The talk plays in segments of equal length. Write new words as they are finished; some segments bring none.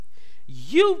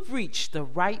you've reached the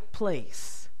right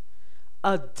place,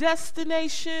 a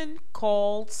destination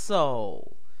called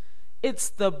soul. It's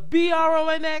the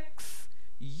BRONX.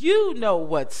 You know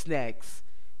what's next.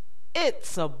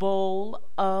 It's a bowl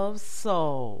of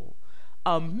soul,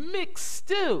 a mixed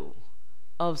stew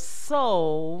of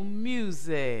soul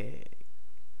music.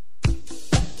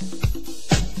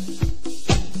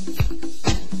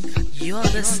 You're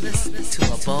listening to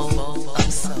a bowl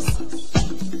of soul.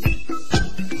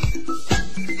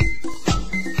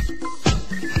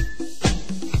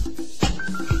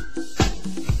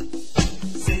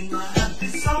 Sing a happy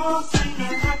song, sing a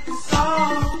happy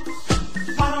song.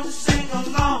 Why don't you sing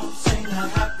along, sing a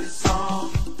happy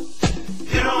song.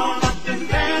 Get on up and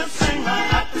dance, sing a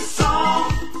happy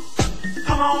song.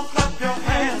 Come on, clap your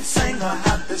hands, sing a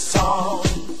happy song.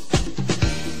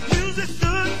 Music's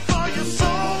good for your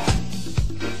soul.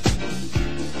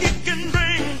 It can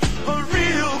bring a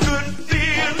real good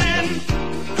feeling.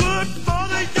 Good for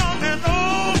the young and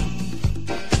old.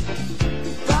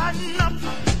 Brighten up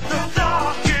the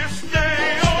darkest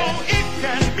day. Oh, it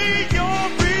can be your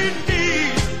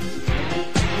relief.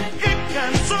 It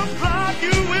can supply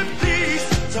you with peace,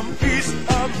 some peace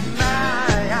of mind.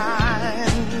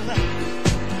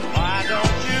 Why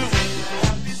don't you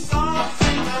sing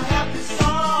a happy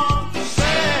song,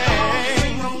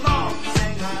 sing along,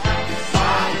 sing a happy song.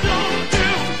 Why don't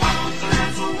you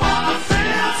dance a while, sing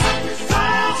a happy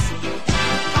song.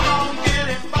 Come on, get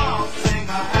involved, sing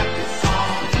a happy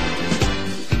song.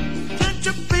 Can't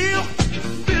you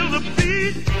feel the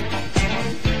beat?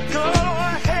 Go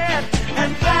ahead and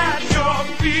plant your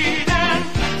feet and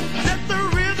let the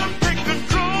rhythm take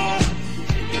control.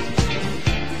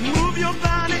 Move your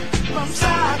body from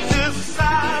side to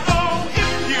side. Oh,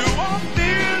 if you are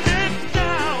feeling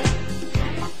down,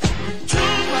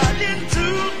 tune right into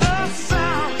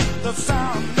the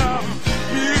sound of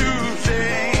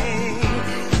music.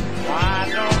 Why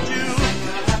don't you sing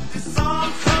a happy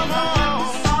song? Come on,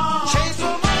 chase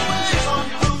them away, some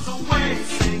blues away.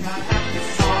 Sing a happy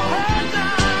song.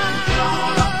 Get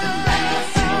on up and dance,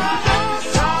 sing a happy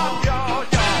song.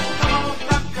 Come on,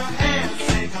 clap your hands,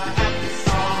 sing a happy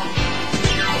song.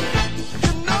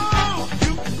 You know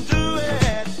you can do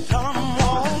it. Come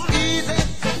on, easy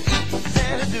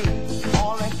to do.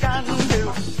 All they got to do,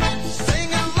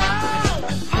 sing along,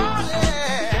 party.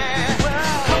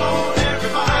 Well, come on,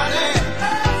 everybody,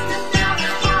 let's get down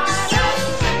and party. Sing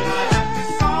a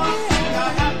happy song, sing a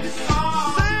happy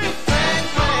song. Sing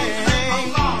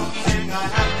along, sing a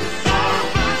happy song.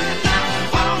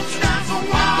 Why don't you dance a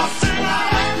while, sing a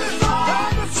happy song.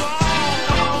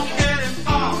 Come on, get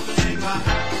involved, sing a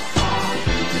happy song.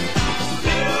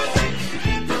 Music,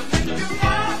 make you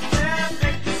happy,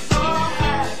 make you so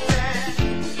happy.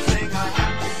 Sing a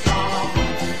happy song.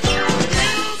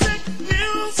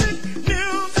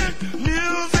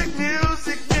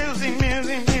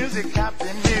 Music, happy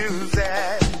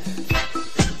music.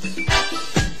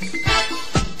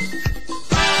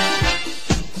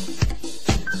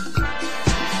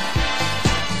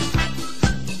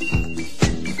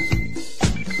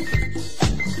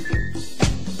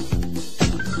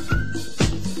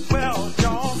 Well,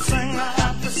 y'all sing a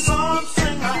happy song,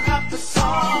 sing a happy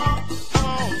song.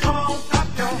 Come on,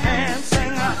 clap your hands,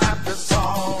 sing a happy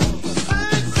song.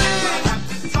 Sing a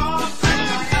happy song, sing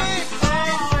a happy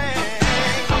song.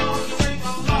 Come on, sing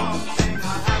along, sing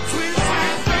a happy song. Sweet,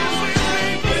 sweet, sweet,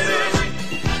 sweet,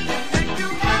 make you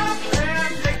happy,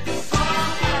 make you so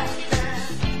happy.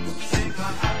 Sing a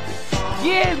happy song.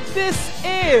 Yeah, this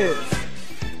is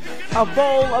a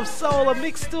bowl of soul, a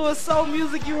mixed stew of soul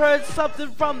music. You heard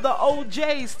something from the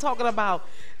OJs talking about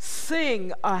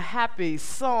sing a happy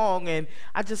song. And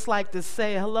I just like to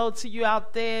say hello to you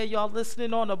out there. Y'all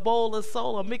listening on a bowl of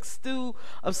soul, a mixed stew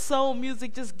of soul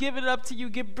music. Just giving it up to you,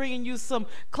 bringing you some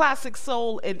classic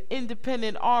soul and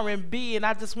independent R&B. And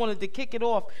I just wanted to kick it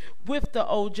off with the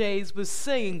OJs with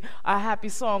sing a happy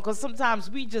song, because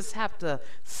sometimes we just have to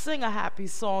sing a happy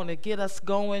song to get us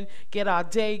going, get our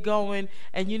day going.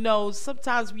 And you know,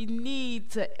 sometimes we need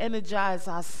to energize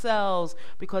ourselves,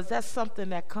 because that's something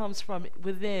that comes from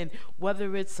within.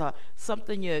 Whether it's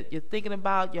something you're thinking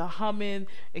about, you're humming,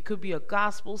 it could be a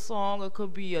gospel song, it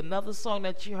could be another song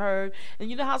that you heard. And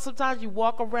you know how sometimes you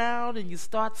walk around and you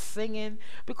start singing,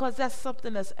 because that's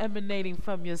something that's emanating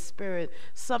from your spirit,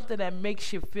 something that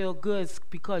makes you feel good,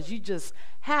 because you just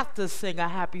have to sing a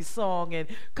happy song. And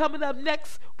coming up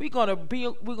next, we're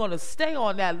gonna stay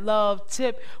on that love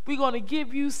tip. We're gonna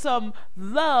give you some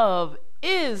love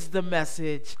is the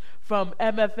message from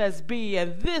MFSB,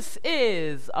 and this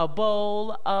is a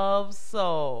bowl of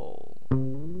soul.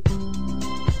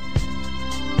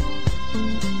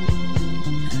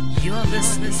 You're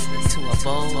listening to A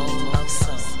Bowl of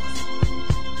Soul.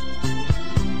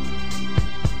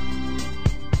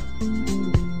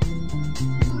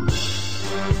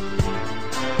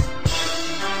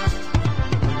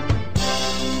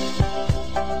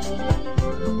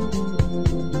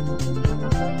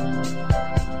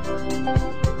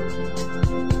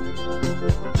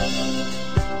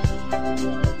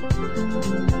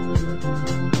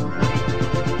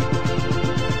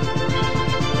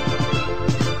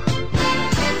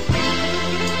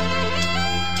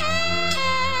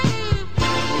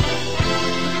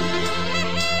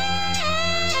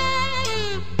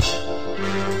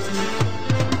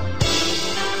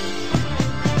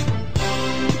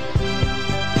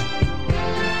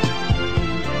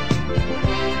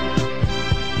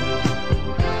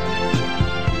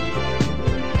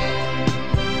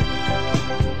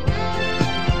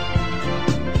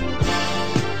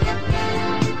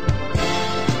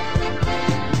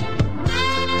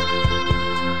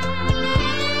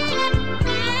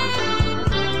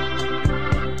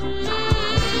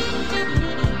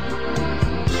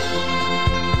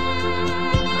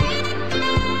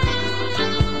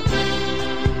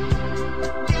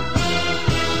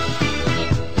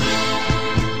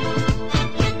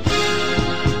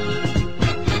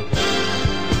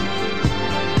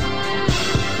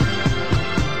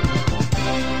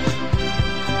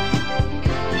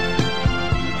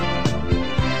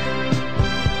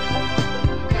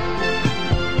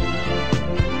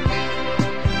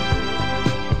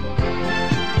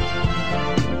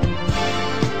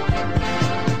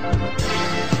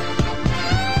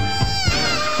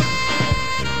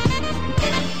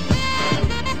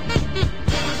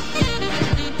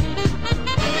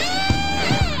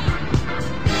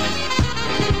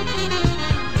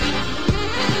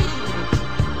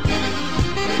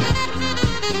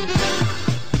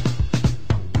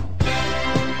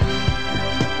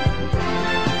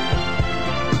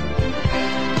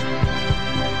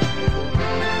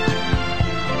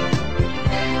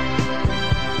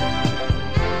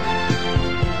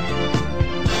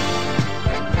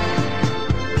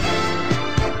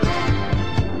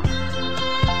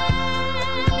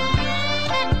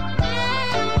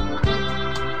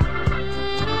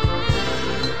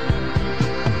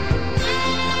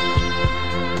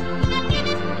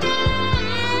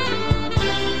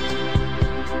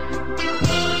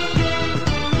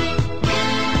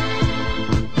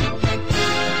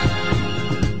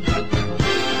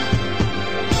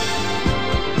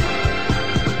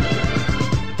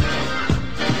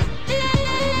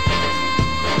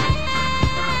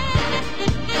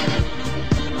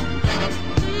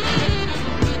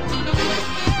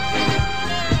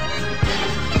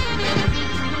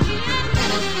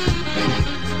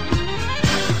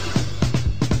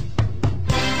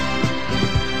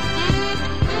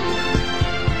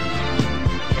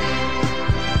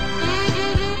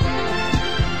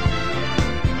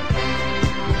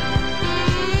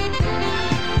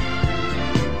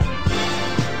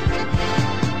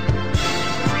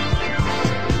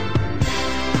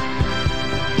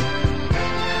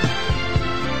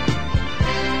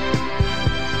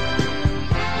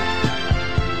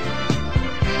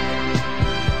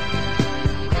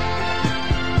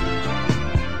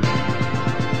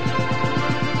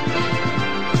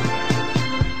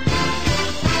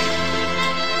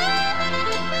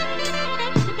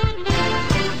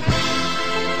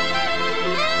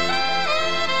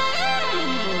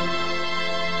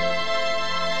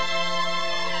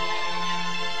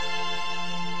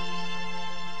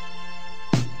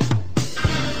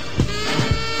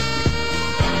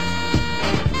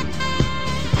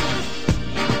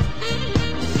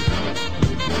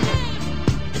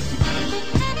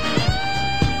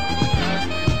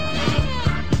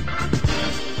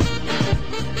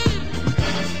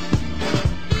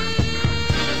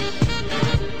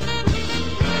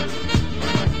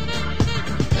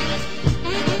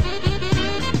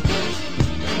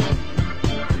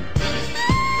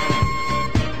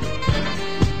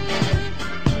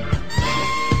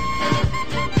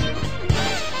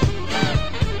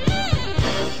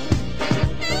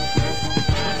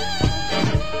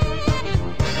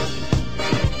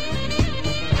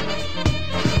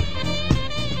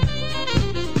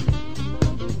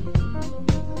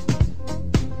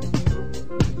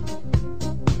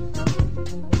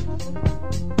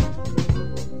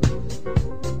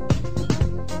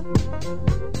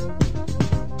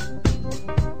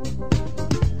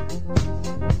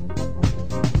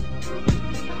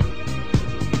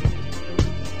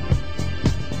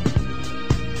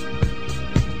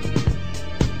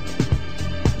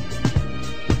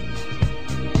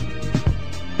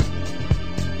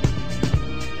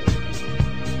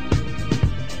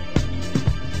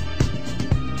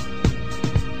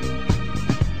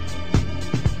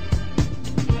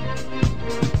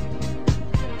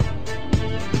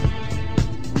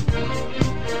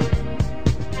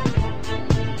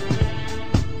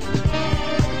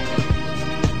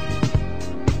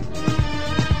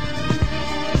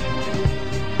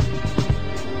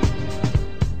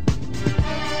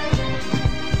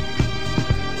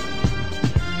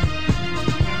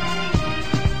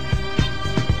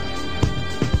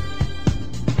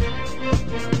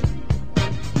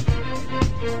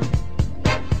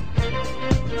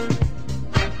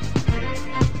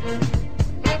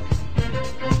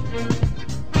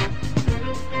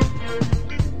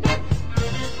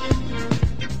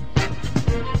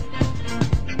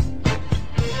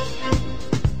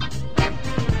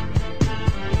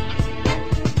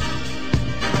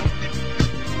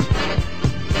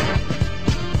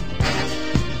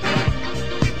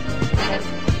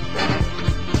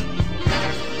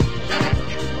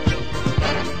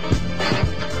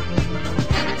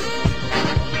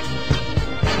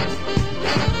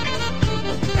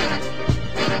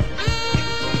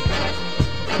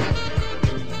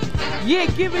 Yeah,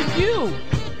 giving you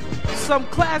some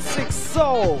classic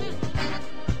soul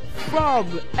from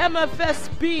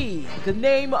MFSB, the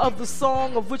name of the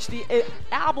song of which the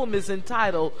album is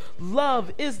entitled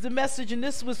Love is the Message, and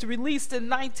this was released in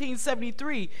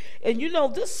 1973. And you know,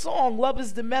 this song, Love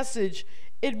is the Message,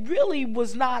 it really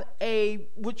was not a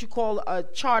what you call a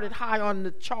charted high on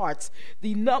the charts.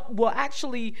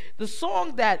 Actually, the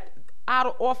song that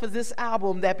off of this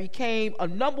album that became a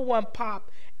 #1 pop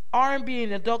R&B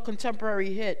and adult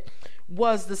contemporary hit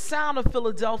was The Sound of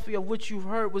Philadelphia, which you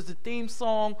heard was the theme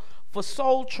song for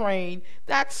Soul Train.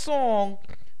 That song,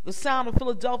 The Sound of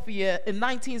Philadelphia, in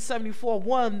 1974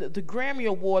 won the Grammy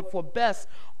Award for Best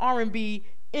R&B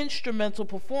Instrumental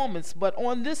Performance. But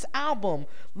on this album,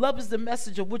 Love is the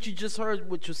Message, of which you just heard,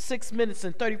 which was 6 minutes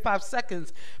and 35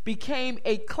 seconds, became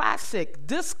a classic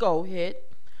disco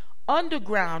hit,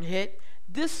 underground hit.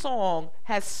 This song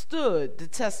has stood the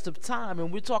test of time,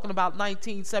 and we're talking about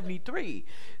 1973.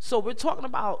 So we're talking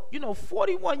about,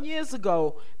 41 years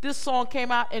ago, this song came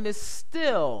out, and it's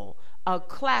still a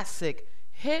classic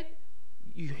hit.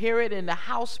 You hear it in the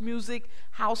house music,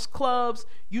 house clubs,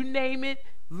 you name it.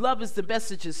 Love is the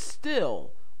Message is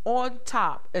still on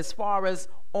top as far as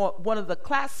one of the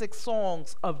classic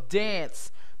songs of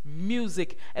dance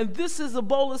music. And this is a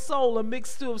bowl of soul, a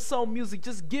mixed stew of soul music,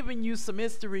 just giving you some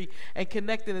history and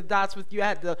connecting the dots with you. I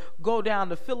had to go down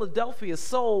the Philadelphia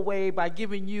soul way by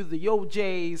giving you the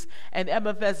OJs and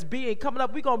MFSB. And coming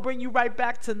up, we're going to bring you right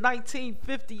back to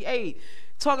 1958,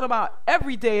 talking about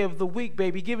every day of the week,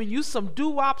 baby, giving you some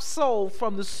doo-wop soul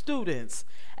from the Students.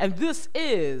 And this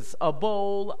is a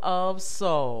bowl of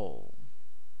soul.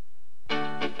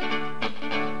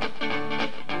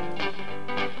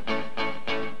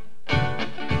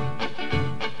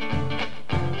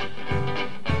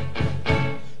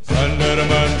 Sunday to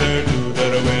Monday, Tuesday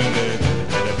to Wednesday,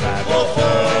 Thursday to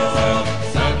Friday,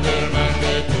 Sunday to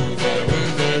Monday, Tuesday to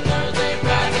Wednesday, Thursday,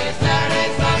 Friday, Saturday,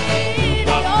 Sunday.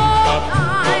 All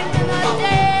time in a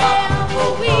day of the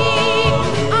week,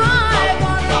 I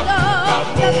wanna love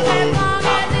just as long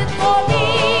as it's for me.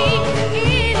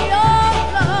 In your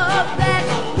love that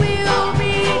will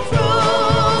be true,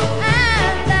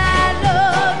 and that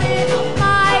love it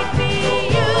might be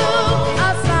you. A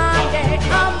Sunday,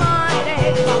 a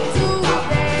Monday,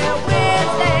 Tuesday,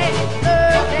 Wednesday,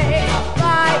 Thursday,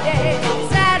 Friday,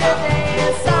 Saturday,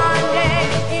 and Sunday.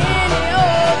 Any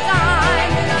old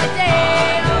time in a day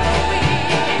of the week,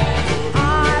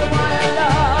 I wanna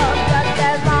love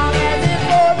just as long as it's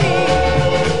for me.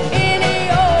 Any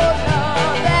old love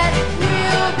that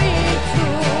will be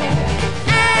true,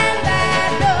 and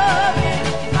that love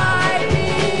it might be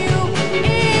you.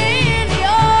 Any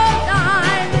old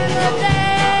time in a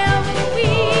day of the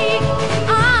week,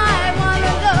 I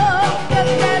wanna love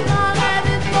just as long as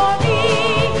it's for me.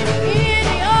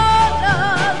 Any old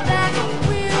love that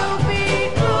will be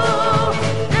true,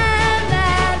 and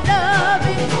that love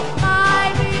it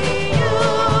might be you.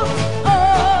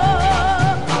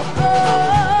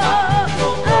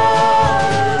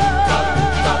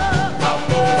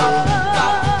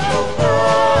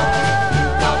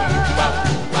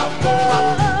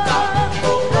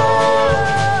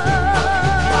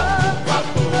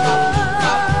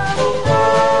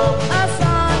 A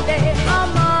Sunday, a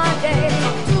Monday,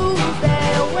 Tuesday,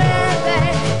 Wednesday,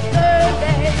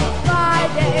 Thursday,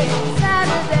 Friday,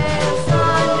 Saturday,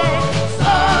 Sunday,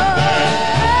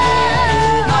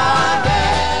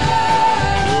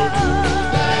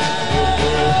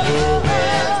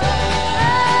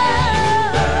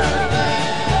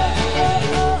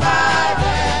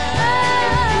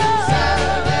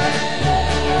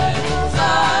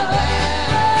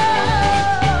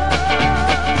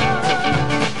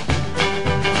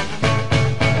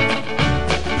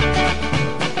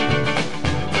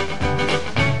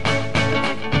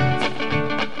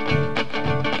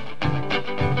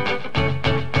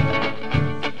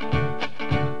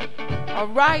 All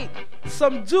right,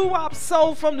 some doo-wop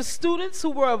soul from the Students,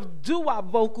 who were a doo-wop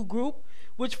vocal group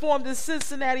which formed in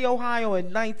Cincinnati, Ohio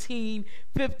in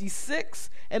 1956.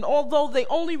 And although they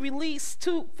only released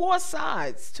four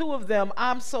sides, two of them,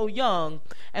 I'm So Young,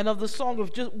 and of the song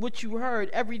of just which you heard,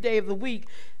 Every Day of the Week,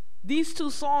 these two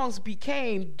songs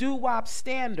became doo-wop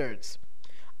standards.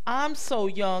 I'm So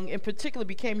Young in particular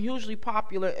became hugely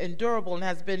popular and durable and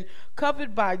has been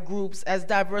covered by groups as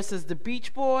diverse as the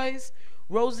Beach Boys,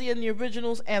 Rosie and the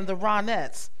Originals, and the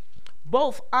Ronettes.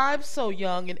 Both I'm So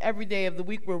Young and Every Day of the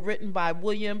Week were written by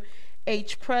William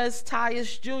H. Prez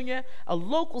Tyus Jr., a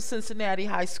local Cincinnati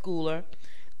high schooler.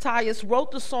 Tyus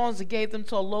wrote the songs and gave them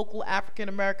to a local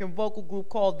African-American vocal group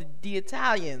called the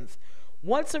Italians.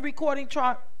 Once a recording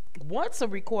Once a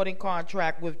recording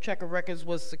contract with Checker Records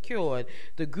was secured,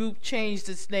 the group changed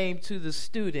its name to The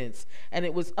Students, and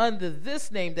it was under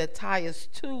this name that Tyus'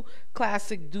 two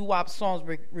classic doo-wop songs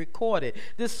were recorded.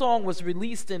 This song was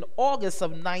released in August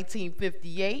of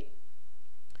 1958,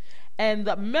 and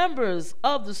the members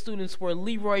of The Students were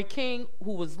Leroy King,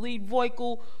 who was lead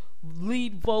vocal,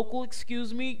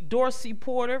 Dorsey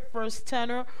Porter, first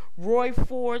tenor, Roy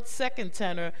Ford, second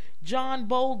tenor, John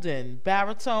Bolden,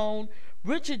 baritone,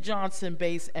 Richard Johnson,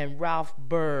 bass, and Ralph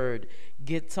Bird,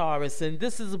 guitarist. And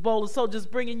this is a bowl of soul,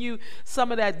 just bringing you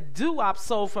some of that doo-wop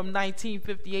soul from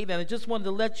 1958. And I just wanted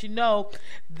to let you know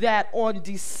that on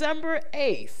December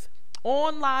 8th,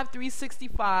 on Live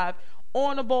 365,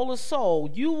 on A Bowl of Soul,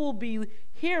 you will be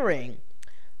hearing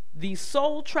the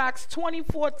Soul Tracks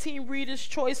 2014 Reader's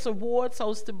Choice Awards,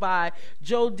 hosted by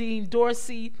Jodine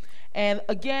Dorsey. And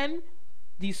again,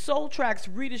 the Soul Tracks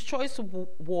Reader's Choice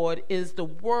Award is the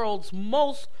world's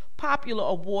most popular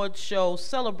award show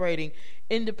celebrating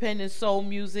independent soul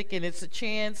music, and it's a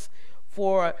chance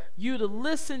for you to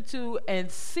listen to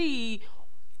and see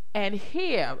and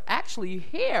hear,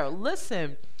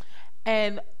 listen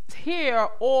and hear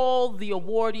all the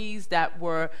awardees that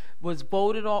was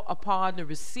voted upon to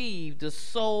receive the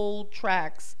Soul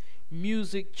Tracks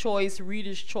Music Choice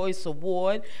Reader's Choice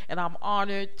Award. And I'm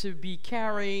honored to be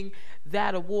carrying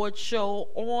that award show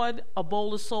on A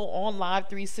Bowl of Soul on Live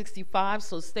 365,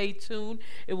 so stay tuned.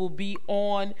 It will be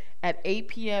on at 8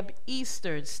 p.m.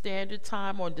 Eastern Standard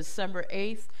Time on December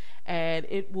 8th, and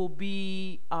it will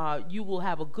be you will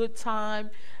have a good time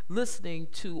listening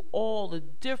to all the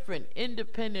different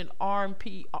independent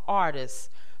R&B artists,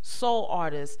 soul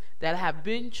artists that have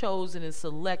been chosen and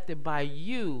selected by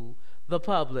you, the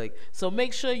public. So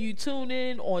make sure you tune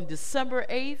in on December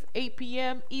 8th, 8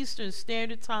 p.m. Eastern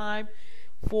Standard Time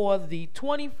for the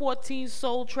 2014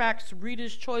 Soul Tracks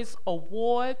Reader's Choice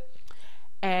Award.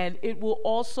 And it will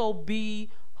also be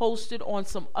hosted on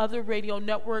some other radio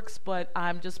networks, but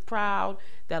I'm just proud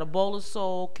that A Bowl of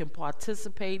Soul can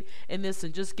participate in this,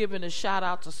 and just giving a shout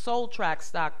out to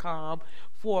soultracks.com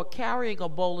for carrying A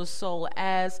Bowl of Soul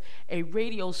as a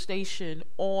radio station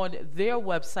on their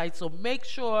website. So make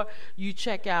sure you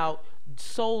check out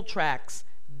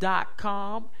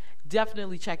soultracks.com.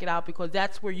 Definitely check it out, because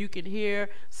that's where you can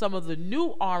hear some of the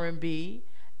new R&B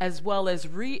as well as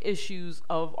reissues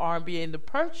of R&B and the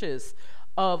purchase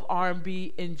of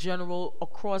R&B in general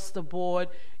across the board.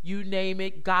 You name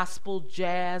it, gospel,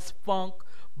 jazz, funk,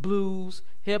 blues,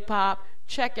 hip-hop.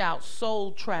 Check out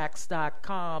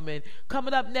soultracks.com. And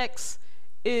coming up next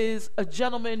is a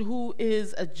gentleman who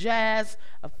is a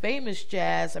famous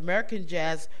American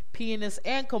jazz pianist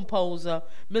and composer,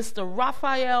 Mr.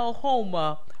 Raphael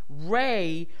Homer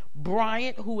Ray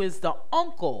Bryant, who is the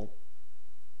uncle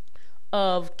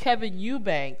of Kevin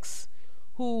Eubanks,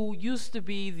 who used to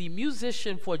be the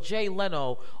musician for Jay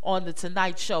Leno on The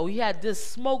Tonight Show. He had this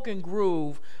smoking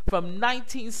groove from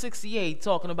 1968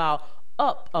 talking about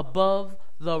Up Above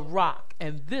the Rock.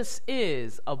 And this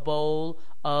is A Bowl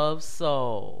of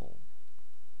Soul.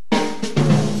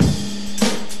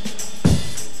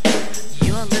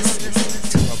 You're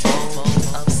listening to A Bowl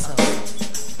of Soul.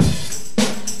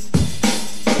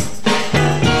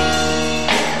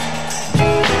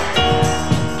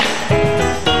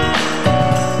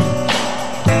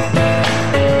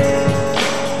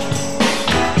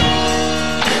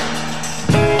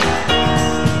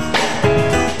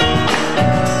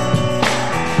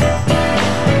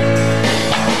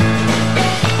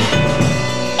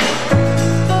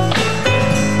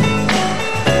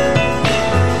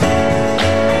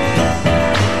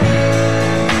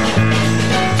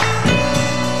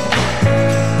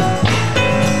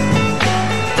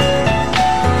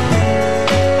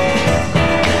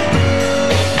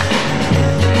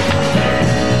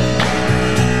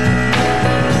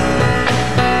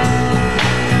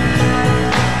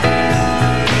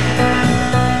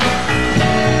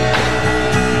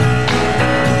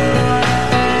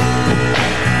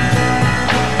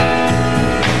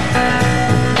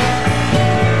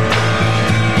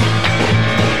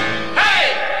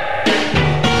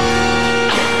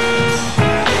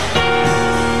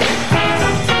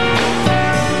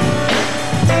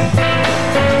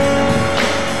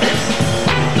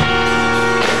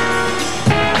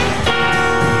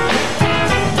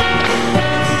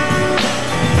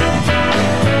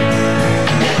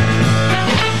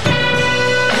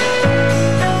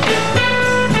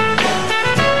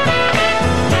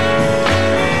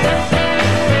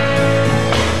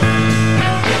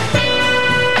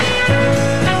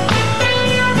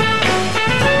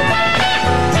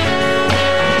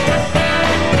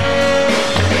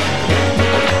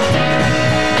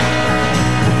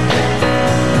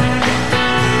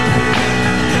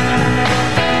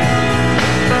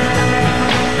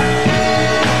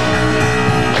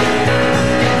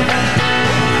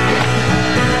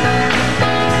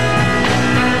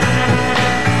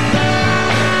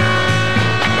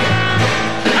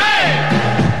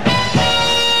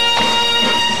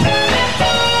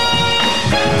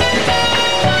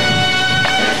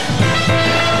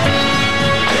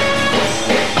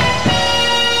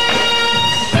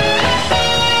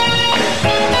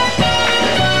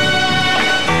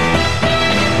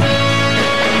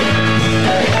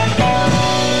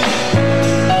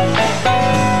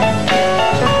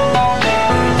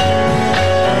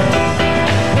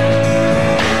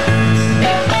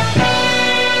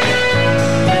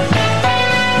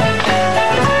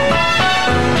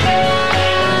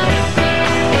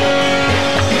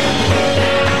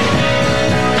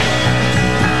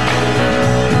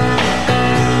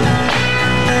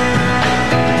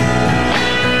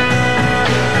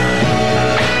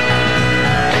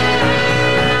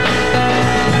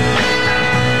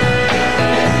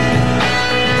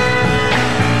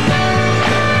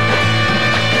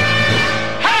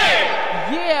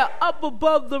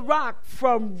 Above the Rock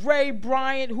from Ray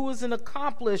Bryant, who is an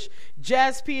accomplished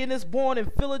jazz pianist born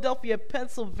in Philadelphia,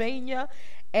 Pennsylvania.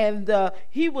 And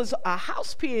he was a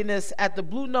house pianist at the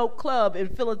Blue Note Club in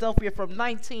Philadelphia from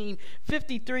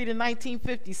 1953 to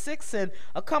 1956, and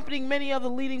accompanying many other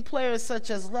leading players such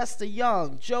as Lester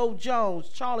Young, Joe Jones,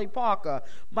 Charlie Parker,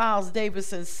 Miles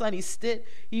Davis, and Sonny Stitt.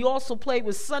 He also played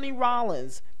with Sonny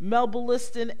Rollins, Melba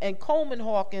Liston, and Coleman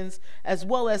Hawkins, as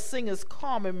well as singers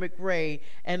Carmen McRae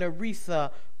and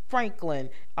Aretha Franklin.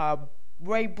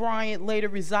 Ray Bryant later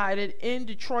resided in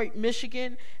Detroit,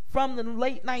 Michigan. From the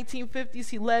late 1950s,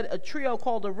 he led a trio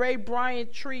called the Ray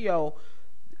Bryant Trio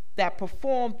that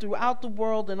performed throughout the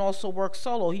world and also worked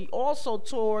solo. He also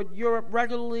toured Europe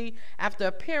regularly after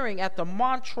appearing at the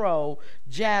Montreux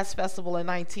Jazz Festival in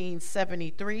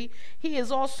 1973. He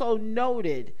is also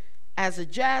noted as a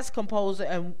jazz composer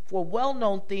and for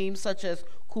well-known themes such as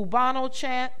Cubano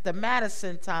Chant, The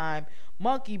Madison Time,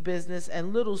 Monkey Business,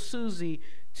 and Little Susie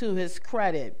to his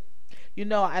credit. You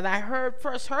know, and I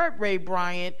first heard Ray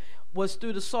Bryant was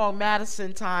through the song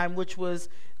Madison Time, which was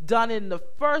done in the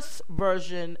first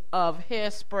version of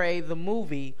Hairspray, the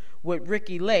movie, with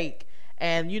Ricky Lake.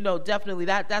 And, you know, definitely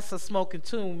that's a smoking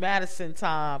tune, Madison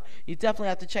Time. You definitely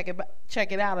have to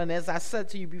check it out. And as I said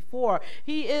to you before,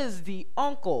 he is the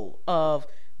uncle of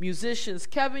musicians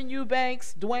Kevin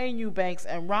Eubanks, Dwayne Eubanks,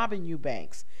 and Robin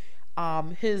Eubanks.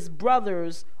 His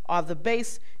brothers are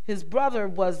his brother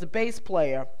was the bass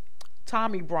player,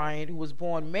 Tommy Bryant, who was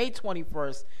born May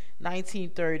 21st,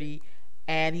 1930,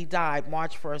 and he died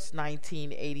March 1st,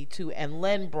 1982, and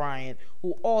Len Bryant,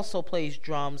 who also plays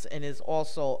drums and is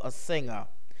also a singer.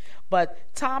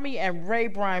 But Tommy and Ray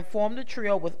Bryant formed a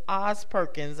trio with Oz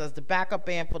Perkins as the backup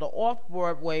band for the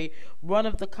off-Broadway run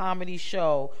of the comedy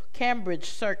show Cambridge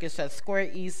Circus at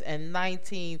Square East in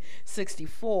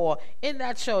 1964. In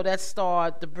that show, that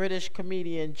starred the British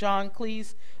comedian John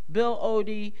Cleese, Bill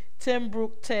Oddie, Tim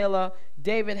Brooke Taylor,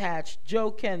 David Hatch, Joe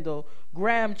Kendall,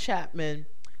 Graham Chapman,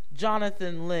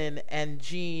 Jonathan Lynn, and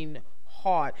Gene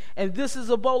Hart. And this is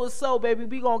a bowl of soul, baby.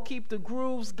 We gonna keep the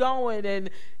grooves going, and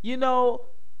you know,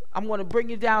 I'm going to bring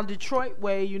you down Detroit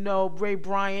way. You know, Ray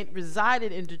Bryant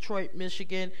resided in Detroit,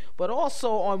 Michigan, but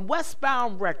also on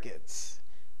Westbound Records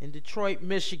in Detroit,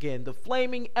 Michigan. The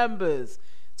Flaming Embers,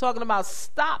 talking about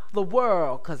Stop the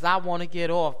World, 'cause I want to get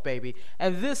off, baby.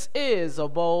 And this is a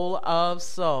bowl of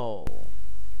soul.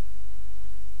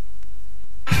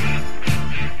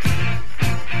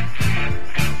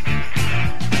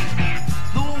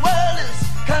 The world is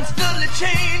constantly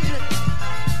changing.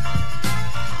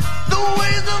 The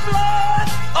ways of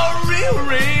life are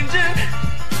rearranging.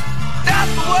 Stop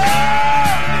the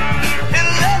world and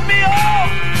let me off.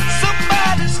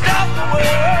 Somebody stop the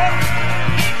world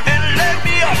and let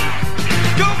me off.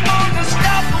 Come on and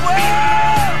stop the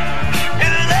world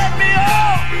and let me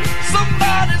off.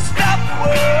 Somebody stop the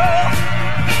world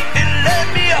and let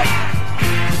me off.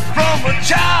 From a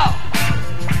child,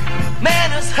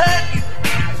 man has hurt you.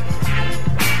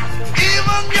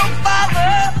 Even your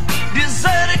father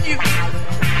deserted you.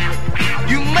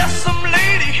 You met some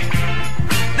lady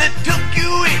that took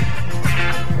you in.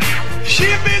 She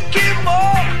became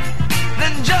more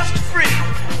than just a friend.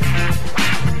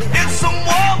 It's some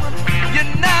woman you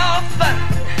now find,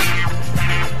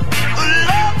 a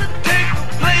love to take the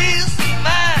place of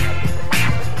mine.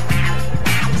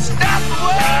 Stop the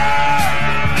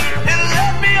world and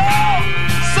let me off.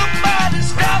 Somebody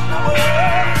stop the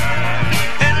world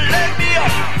and let me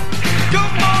off.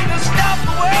 Come on and stop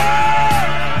the world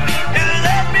and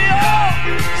let me off.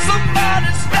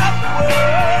 Somebody stop the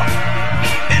world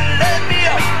and let me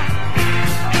off.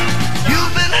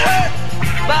 You've been hurt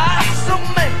by some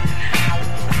man,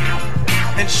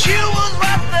 and she was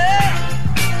right there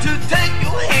to take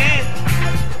your hand.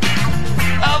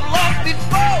 I've lost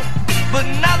before, but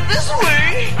not this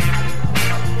way.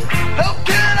 How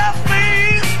can I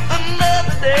face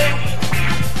another day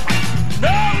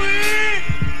knowing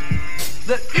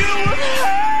that you were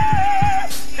her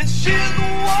and she's the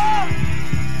one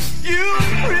you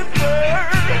prefer?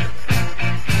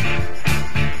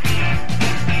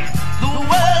 The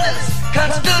world is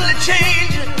constantly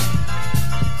changing.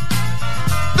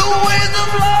 The ways of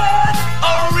life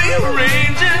are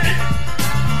rearranging.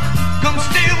 Come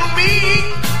stay with me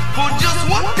for just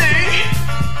one day.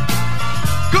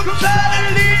 Come try to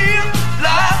live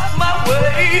life my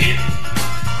way.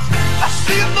 I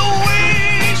see the way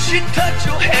she touched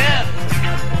your hand.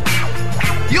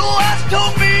 Your eyes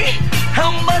told me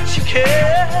how much you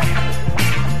care.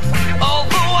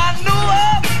 Although I knew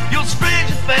of your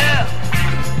strange affair,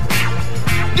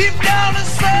 deep down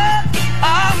inside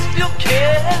I still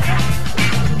care.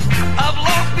 I've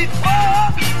lost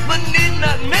before, but in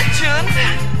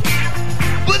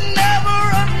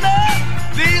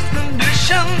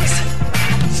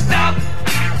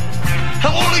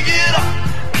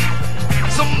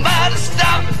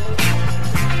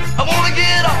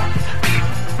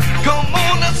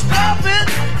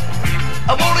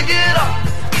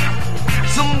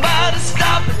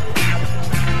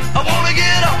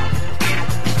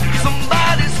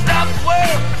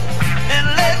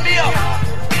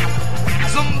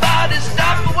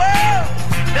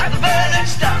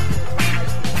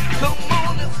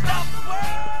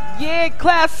Yeah,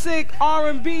 classic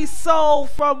R&B soul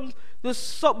from the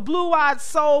Blue-Eyed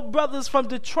Soul Brothers from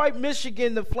Detroit,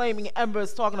 Michigan, the Flaming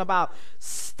Embers, talking about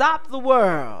Stop the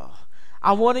World.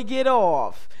 I want to get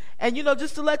off. And, you know,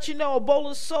 just to let you know, A Bowl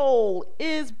of Soul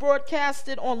is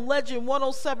broadcasted on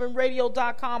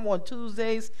Legend107Radio.com on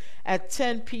Tuesdays at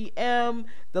 10 p.m.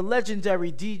 The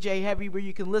legendary DJ Heavy, where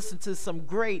you can listen to some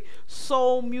great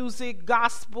soul music,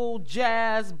 gospel,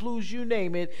 jazz, blues, you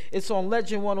name it. It's on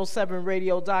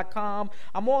Legend107Radio.com.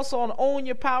 I'm also on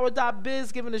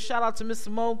OwnYourPower.biz, giving a shout out to Miss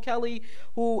Simone Kelly,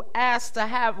 who asked to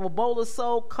have A Bowl of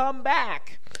Soul come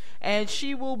back. And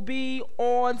she will be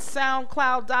on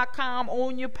SoundCloud.com.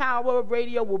 Own Your Power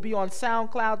Radio will be on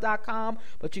SoundCloud.com.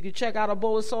 But you can check out A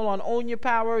Bowl of Soul on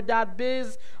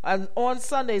OwnYourPower.biz on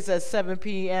Sundays at 7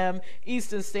 p.m.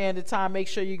 Eastern Standard Time. Make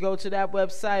sure you go to that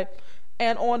website.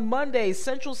 And on Mondays,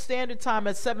 Central Standard Time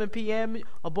at 7 p.m.,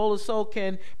 A Bowl of Soul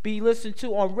can be listened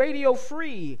to on Radio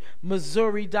Free,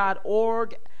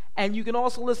 Missouri.org. And you can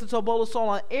also listen to A Bowl of Soul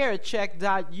on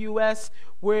aircheck.us,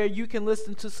 where you can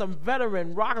listen to some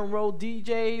veteran rock and roll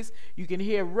DJs. You can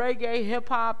hear reggae,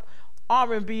 hip-hop,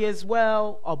 R&B as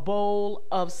well, A Bowl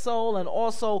of Soul. And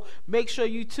also make sure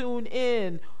you tune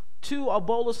in to A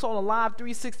Bowl of Soul on Live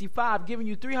 365, giving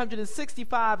you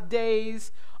 365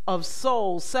 days of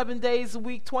soul, 7 days a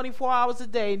week, 24 hours a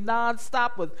day,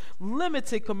 non-stop with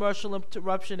limited commercial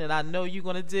interruption, and I know you're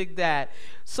going to dig that.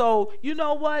 So, you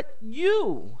know what?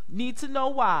 You need to know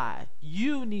why.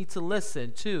 You need to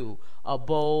listen to A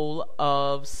Bowl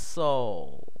of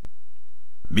Soul.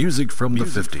 Music from the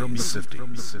 50s,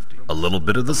 a little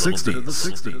bit of the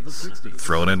 60s,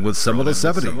 thrown in with some of the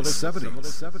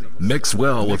 70s, mix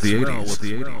well with the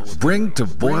 80s, bring to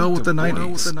boil with the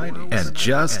 90s, and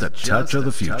just a touch of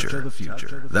the future.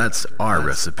 That's our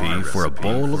recipe for A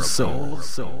Bowl of Soul.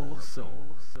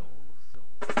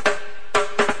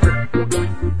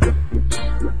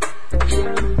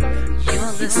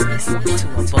 You're listening to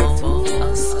A Bowl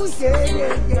of Soul.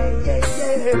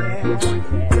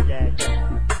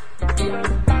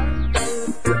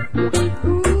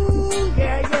 Ooh,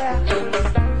 yeah, yeah.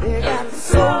 They got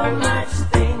so much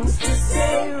things to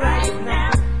say right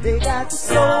now. They got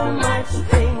so much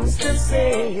things to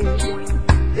say.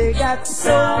 They got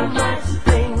so much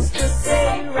things to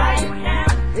say right now.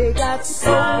 They got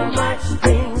so much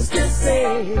things to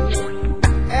say.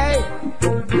 Hey,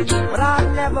 but I'll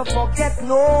never forget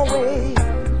no way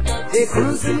they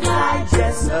crucified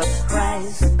Jesus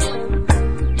Christ.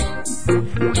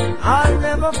 I'll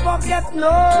never forget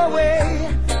no way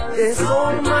they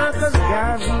sold Marcus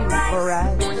Garvey for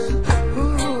rice.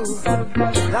 Ooh, I'll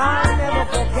never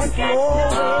forget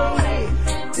no way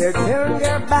they turned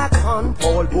their back on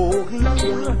Paul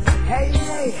Bogle. Hey,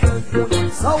 hey,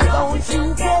 so don't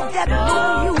you forget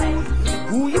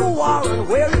who you are and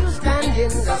where you stand in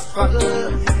the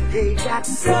struggle. They got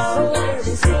so very,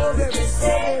 so very, so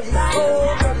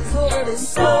very,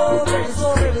 so very,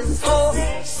 so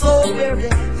very, so very.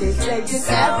 They say in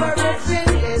everything,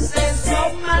 they say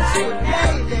so much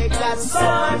today. They got so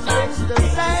much things to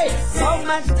say, so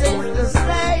much things to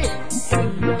say.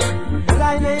 But I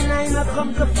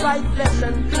come to fight flesh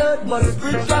and blood, but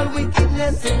spiritual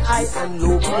wickedness in high and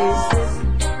low places.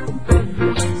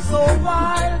 So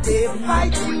while they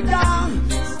fight you down,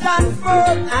 stand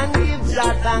firm and give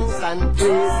Jah thanks and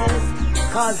praises.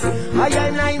 Cause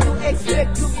I do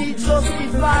expect to be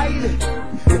justified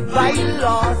by the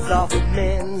laws of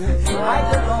men. By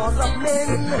the laws of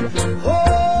men. Oh,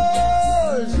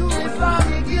 you be found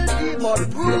me guilty, but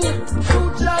prove, you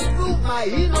just prove my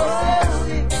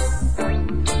innocence.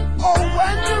 Oh,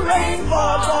 when the rain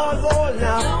fall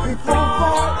now, it won't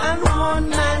fall and one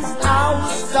man's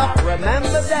house stop.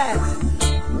 Remember that.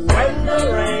 When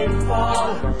the rain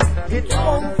fall, it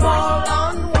won't fall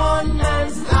on one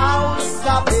man's house.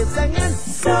 Stop it singing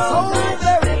so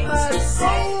very much, so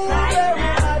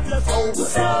very much,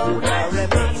 so very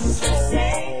much, so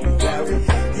very.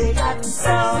 They got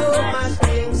so much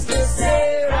things to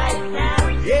say right now.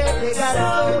 Yeah, they got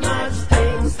so much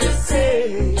things to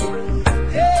say.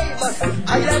 Hey, but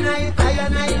I and I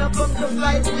come to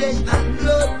fight flesh and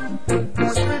blood.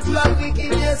 Spiritual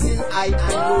wickedness in high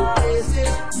and low places.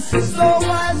 So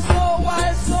while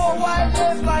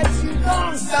they fight you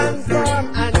down, stand firm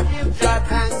and give Jah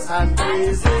thanks and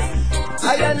praises.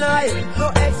 I and I no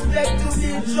expect to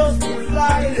be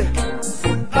justified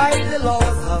by the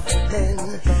laws of men. By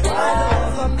the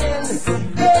laws of men.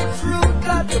 The truth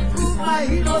got to prove my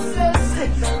innocence.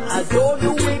 Although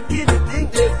the wicked think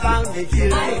they found me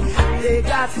guilty, they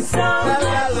got to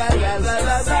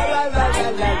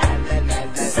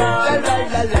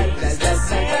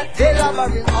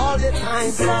covering all the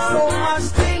time. So much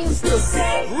things to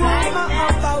say. Rumor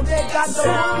about they got the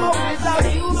rumor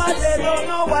without you, but they don't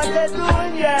know what they're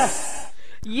doing, yeah.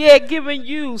 Yeah, giving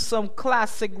you some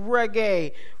classic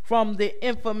reggae from the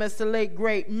infamous, the late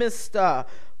great Mr.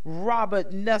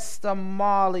 Robert Nesta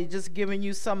Marley. Just giving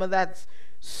you some of that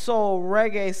soul,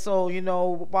 reggae soul. You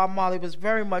know, Bob Marley was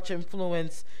very much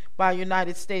influenced by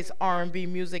United States R&B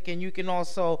music, and you can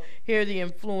also hear the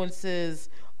influences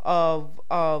of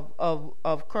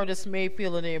Curtis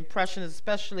Mayfield and the Impressionists,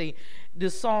 especially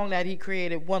the song that he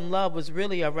created, One Love, was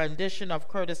really a rendition of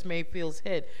Curtis Mayfield's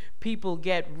hit, People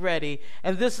Get Ready.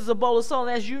 And this is a bowl of soul.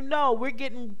 And as you know, we're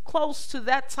getting close to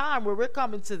that time where we're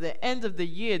coming to the end of the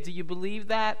year. Do you believe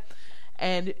that?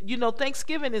 And, you know,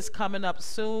 Thanksgiving is coming up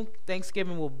soon.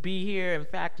 Thanksgiving will be here, in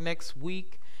fact, next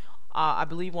week, I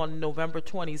believe on November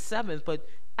 27th. But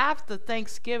after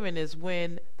Thanksgiving is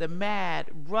when the mad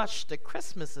rush to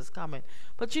Christmas is coming.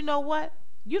 But you know what?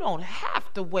 You don't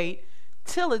have to wait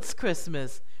till it's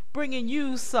Christmas. Bringing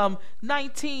you some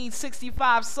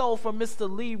 1965 soul from Mr.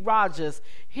 Lee Rogers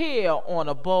here on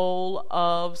A Bowl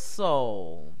of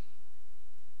Soul.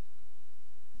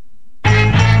 I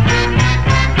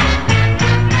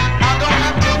don't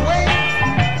have to wait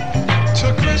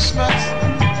till Christmas,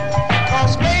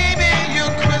 'cause baby,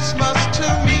 you're Christmas to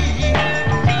me.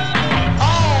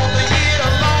 All the year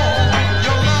long,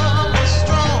 your love was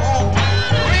strong,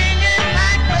 ringing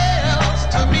like bells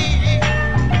to me.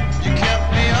 You kept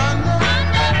me under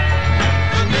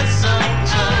the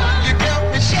mistletoe. You kept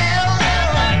me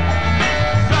sheltered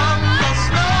from the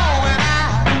snow, and I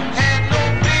had no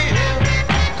fear,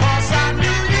 'cause I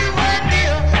knew you were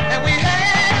near, and we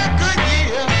had a good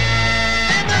year.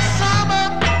 In the summer,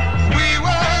 we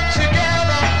were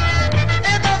together.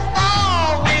 In the fall,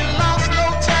 we lost no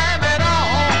time at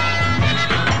all.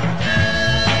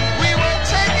 We were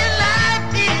taking life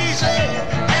easy,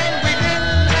 and we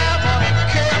didn't have a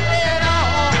care at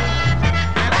all.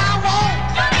 And I won't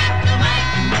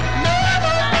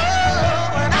never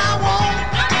love, and I won't,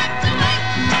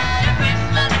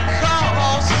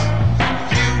 'cause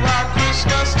you are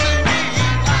Christmas to me.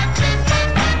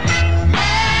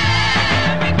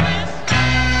 Merry Christmas.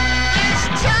 This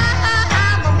time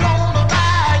I'm gonna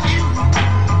buy you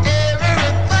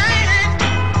everything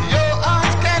your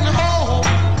arms can hold.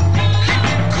 Keep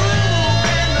it cool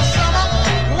in the summer,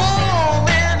 warm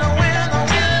in the winter,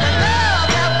 and love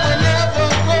that will never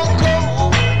grow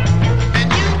cold. And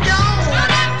you don't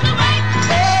have to wait.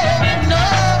 Oh no,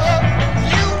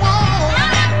 you won't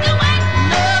have to wait.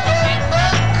 No,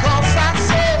 'cause I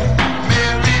said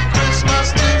Merry Christmas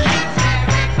to you.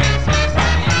 Merry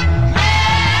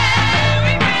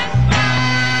Christmas.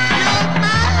 You're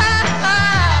my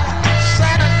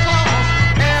Santa Claus,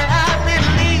 and I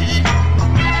believe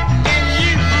in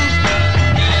you.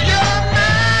 You're my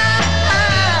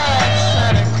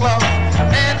Santa Claus,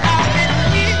 and I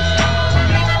believe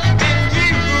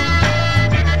in you.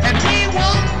 And we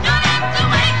won't have to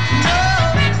wait. No,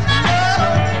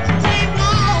 we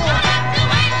won't have to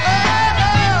wait.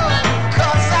 Oh,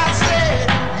 'cause I said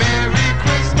Merry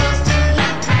Christmas to you.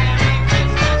 Merry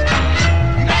Christmas.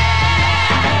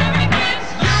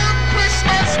 You're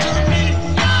Christmas to me.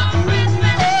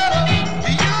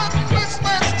 You're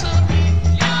Christmas to me.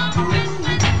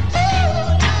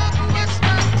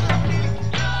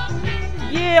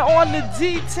 Yeah, on the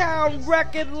D-Town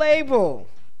record label.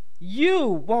 You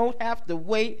won't have to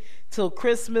wait till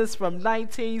Christmas from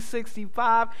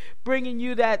 1965, bringing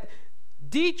you that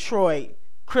Detroit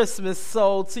Christmas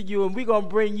soul to you. And we're going to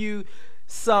bring you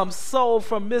some soul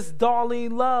from Miss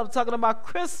Darlene Love, talking about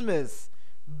Christmas.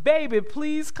 Baby,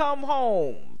 please come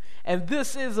home. And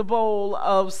this is A Bowl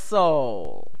of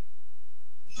Soul.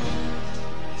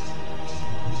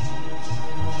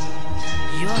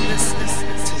 You're listening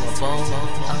to A Bowl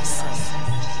of Soul.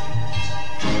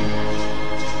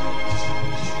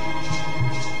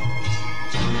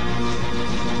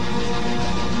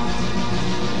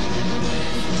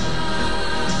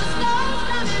 Snow's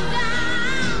coming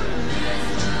down.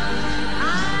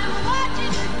 I'm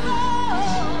watching it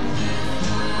fall.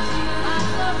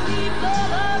 Lots of people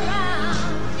around.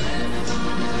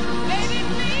 Baby,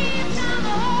 please come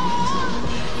home.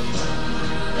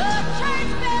 The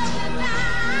church bells are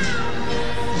down.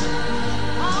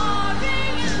 All ring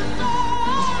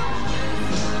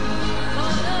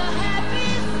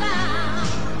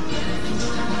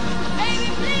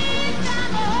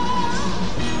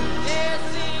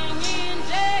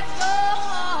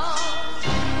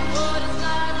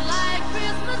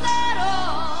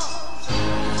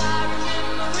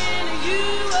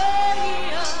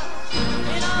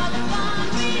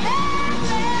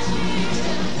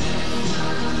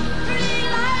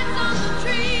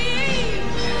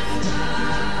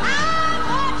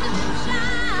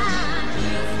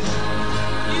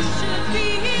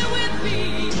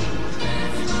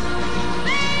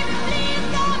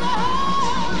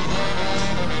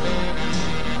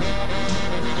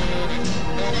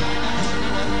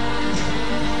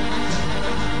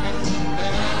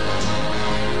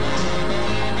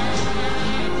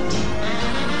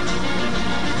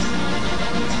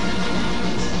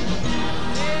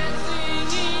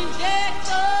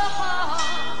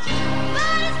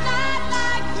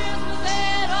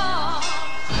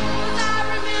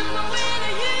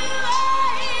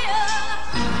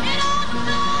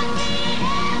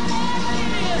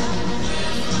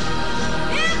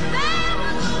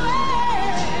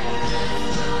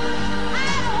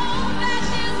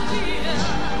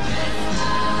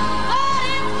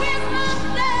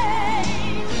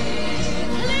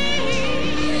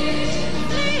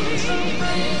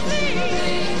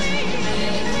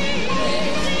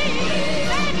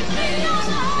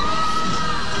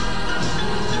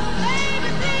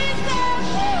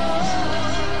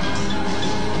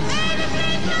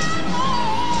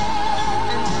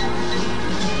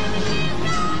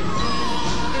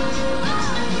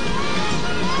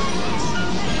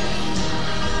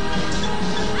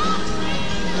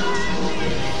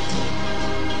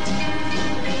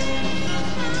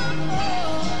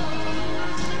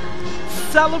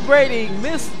celebrating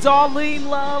Miss Darlene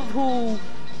Love, who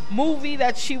movie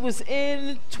that she was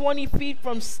in, 20 Feet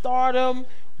from Stardom,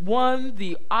 won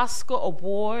the Oscar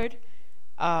Award.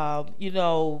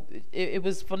 It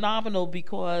was phenomenal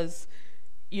because,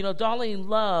 Darlene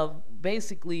Love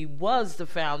basically was the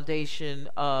foundation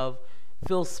of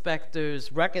Phil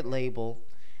Spector's record label,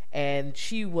 and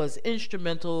she was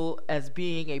instrumental as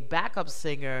being a backup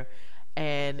singer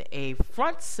and a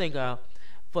front singer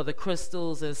for the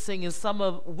Crystals, and singing some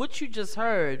of what you just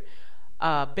heard,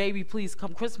 Baby Please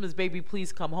Come, Christmas Baby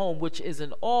Please Come Home, which is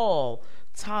an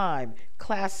all-time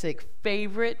classic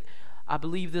favorite. I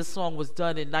believe this song was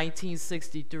done in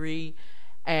 1963,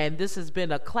 and this has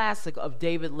been a classic of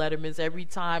David Letterman's.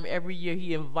 Every year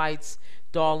he invites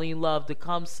Darlene Love to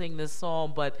come sing this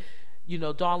song, but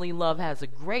Darlene Love has a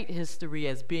great history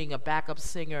as being a backup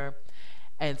singer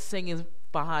and singing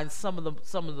behind some of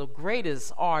the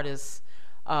greatest artists,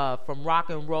 from rock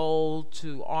and roll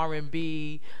to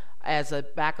R&B, as a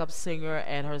backup singer,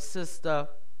 and her sister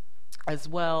as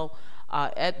well,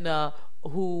 Edna,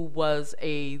 who was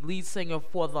a lead singer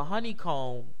for the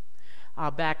Honeycomb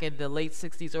back in the late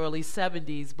 60s, early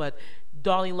 70s. But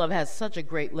Darlene Love has such a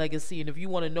great legacy, and if you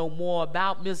want to know more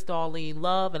about Miss Darlene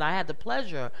Love, and I had the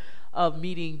pleasure of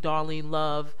meeting Darlene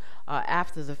Love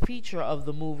after the feature of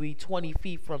the movie 20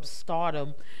 Feet from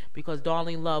Stardom, because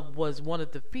Darlene Love was one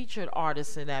of the featured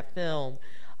artists in that film.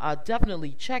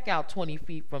 Definitely check out 20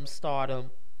 Feet from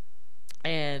Stardom.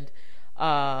 And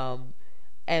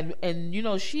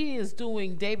she is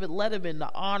doing David Letterman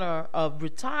the honor of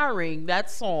retiring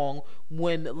that song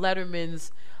when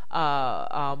Letterman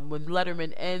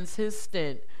ends his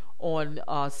stint on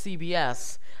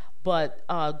CBS. But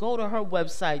go to her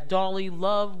website,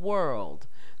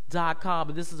 DarleneLoveWorld.com,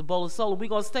 and this is a bowl of soul. We're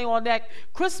going to stay on that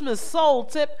Christmas soul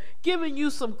tip, giving you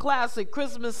some classic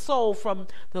Christmas soul from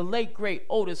the late, great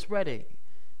Otis Redding.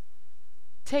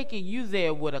 Taking you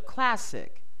there with a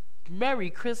classic, Merry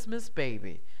Christmas,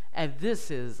 Baby. And this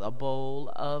is a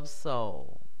bowl of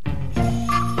soul.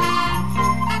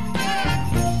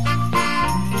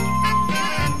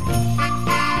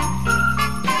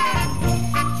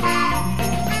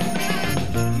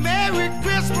 Merry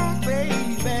Christmas, baby.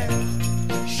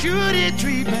 Should it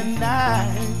treat me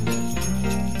nice?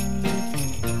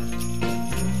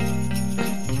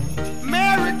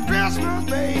 Merry Christmas,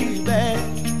 baby.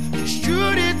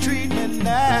 Should it treat me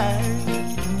nice?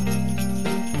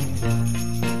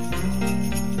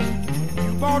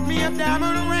 You bought me a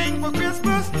diamond ring for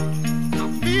Christmas. I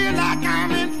feel like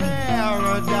I'm in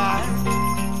paradise.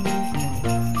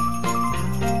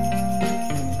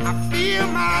 I feel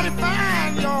mighty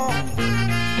fine, y'all.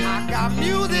 I got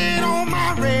music on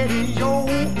my radio.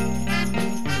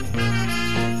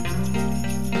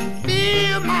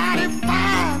 Feel mighty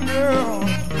fine, girl.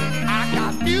 I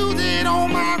got music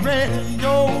on my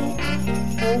radio.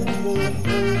 Oh, oh, oh.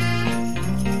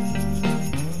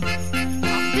 I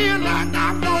feel like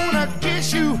I wanna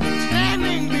kiss you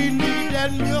standing beneath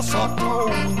that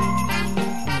mistletoe.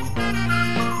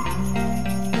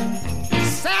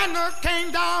 Santa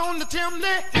came down the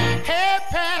chimney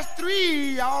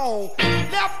 3:30, y'all.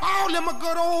 Left all them a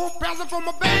good old present for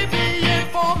my baby and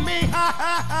for me. Ha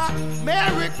ha ha.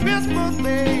 Merry Christmas,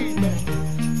 baby.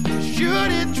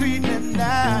 Should it treat me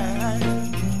nice?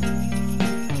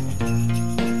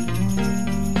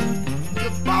 You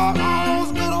bought all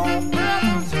those good old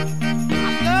presents. I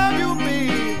love you,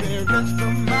 baby, rest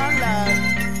of my life.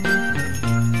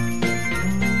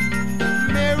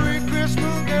 Merry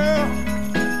Christmas, girl.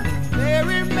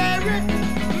 Merry, Merry,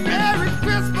 Merry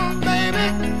Christmas, baby.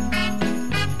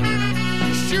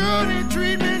 You should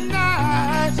treat me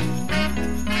nice.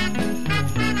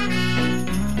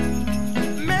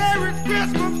 Merry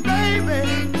Christmas, baby.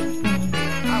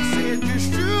 I said you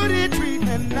should treat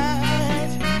me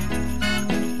nice.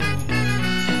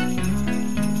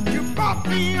 You bought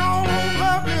me all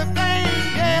lovely things,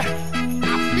 yeah. I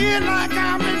feel like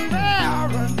I'm in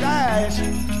paradise.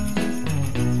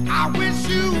 I wish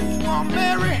you a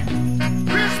Merry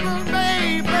Christmas,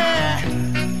 baby.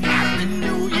 Happy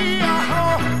New Year,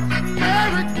 oh.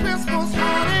 Merry Christmas,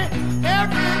 honey.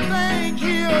 Everything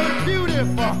here is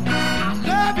beautiful. I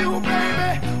love you,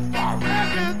 baby, for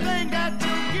everything that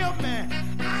you give me.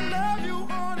 I love you,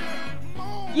 honey,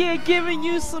 more. Yeah, giving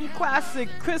you some classic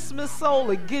Christmas soul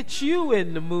to get you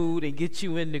in the mood and get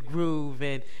you in the groove.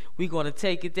 And we're going to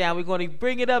take it down. We're going to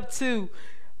bring it up to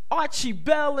Archie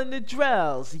Bell and the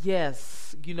Drells.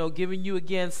 Yes, giving you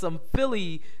again some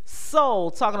Philly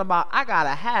soul, talking about I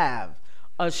gotta have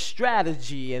a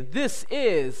strategy. And this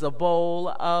is a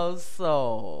bowl of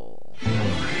soul.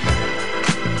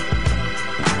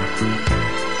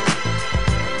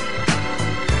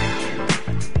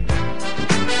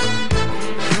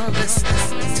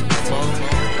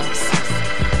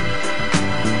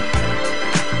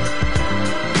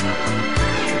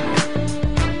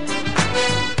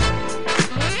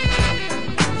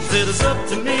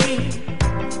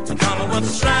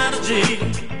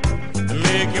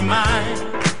 you mine,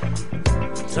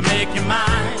 to make you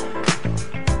mine.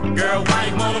 Girl, why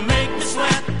you wanna make me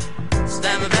sweat?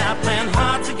 Standing there playing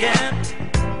hard to get.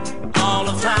 All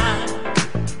the time,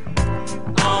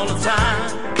 all the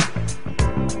time.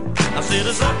 I said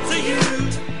it's up to you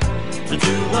to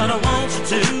do what I want you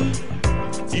to.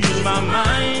 Use my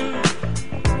mind,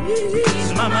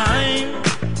 use my mind.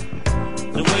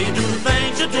 The way you do the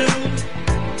things you do,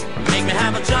 make me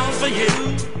have a chance for you.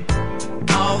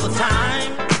 All the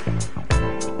time,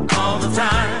 all the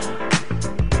time.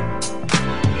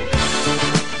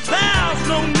 There's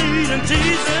no need in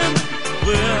teasing.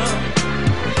 Well,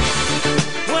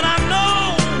 when I know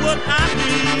what I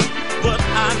need, what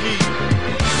I need.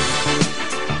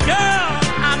 Girl,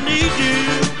 I need you,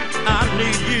 I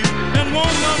need you. And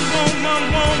woman, woman,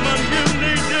 woman, you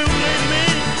need me.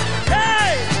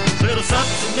 Hey, so it's up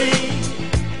to me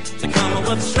to come up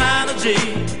with a strategy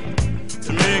to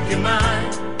make you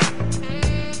mine,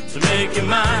 to make you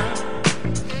mine.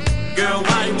 Girl,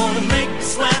 why you wanna make me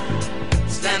sweat?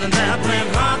 Standing there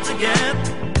playing hard to get.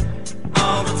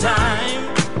 All the time,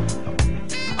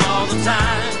 all the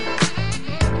time.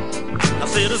 I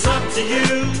said it's up to you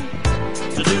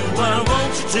to do what I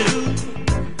want you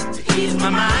to ease my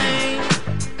mind,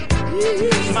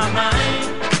 ease my mind.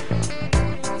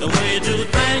 The way you do the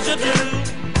things you do,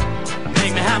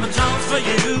 make me have a chance for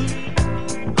you.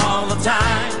 All the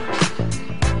time,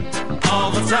 all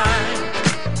the time.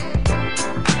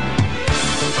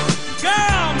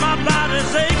 Girl, my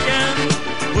body's aching,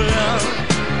 well,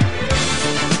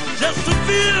 just to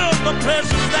feel the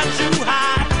pleasures that you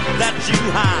hide, that you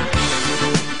hide.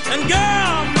 And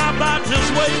girl, my body's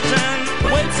waiting,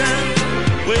 waiting,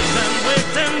 waiting,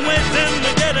 waiting, waiting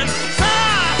to get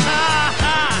inside.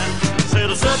 Said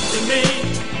it's up to me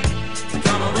to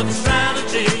come up with a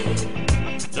strategy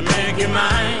to make you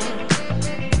mine,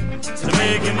 to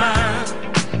make you mine.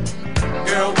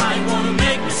 Girl, why you wanna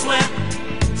make me sweat?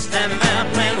 Standing there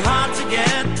playing hard to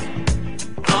get.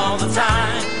 All the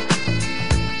time,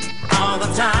 all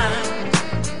the time.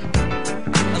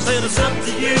 I said it's up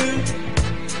to you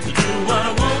to do what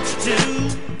I want you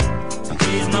to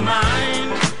ease my mind,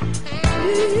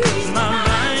 ease my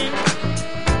mind.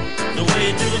 The way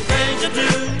you do the things you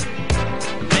do,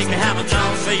 make me have a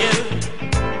chance for you.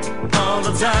 All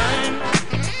the time,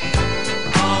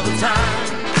 all the time.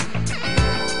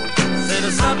 Said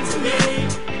it's up to me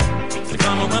to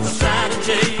come up with a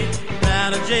strategy,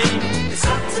 strategy. It's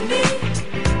up to me,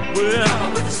 well, come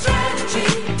up with a strategy.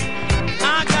 I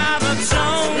got a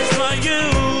Jones for you,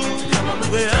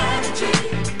 well,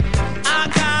 I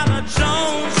got a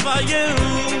Jones for you.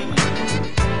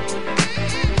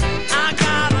 I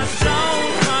got a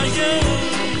Jones for you.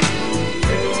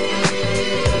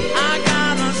 I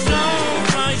got a Jones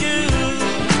for you.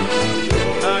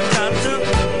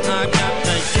 I got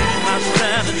to use my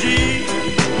strategy.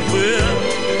 Well,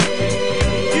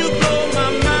 you blow my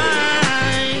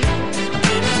mind.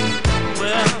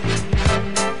 Well,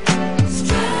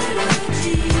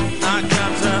 strategy. I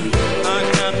got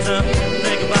to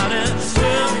think about it.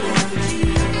 Well,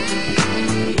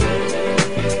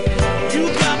 you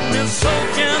got me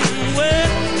soaking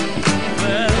wet.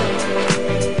 Well,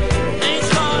 ain't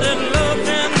started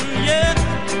loving yet.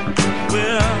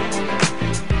 Well,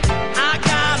 I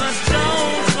got a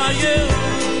Jones for you.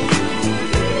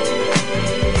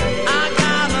 I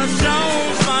got a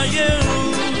Jones for you.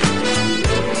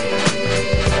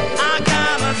 I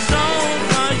got a Jones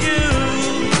for you.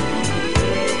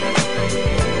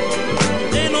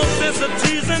 Ain't no sense of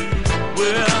teasing.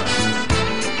 Well,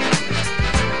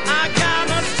 I got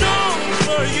a Jones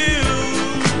for you.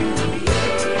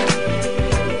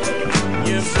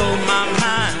 You blow my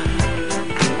mind,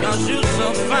 'cause you so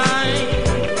fine.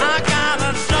 I got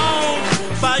a Jones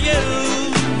for you.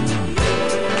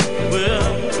 Well,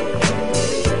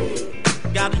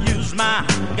 gotta use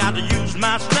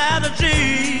my strategy.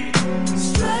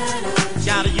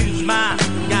 Gotta use my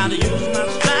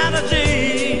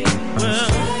strategy. Well,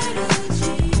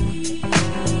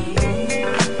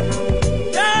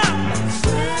 yeah,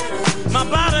 my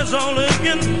body's all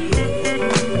aching,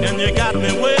 and you got me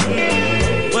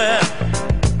waiting. Well,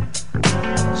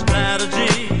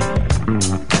 strategy.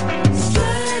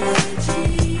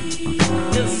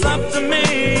 It's up to me.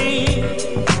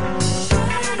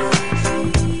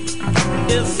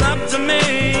 It's up to me.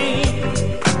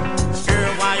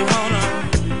 Girl, why you wanna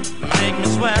make me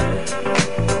sweat?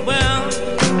 Well,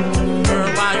 girl,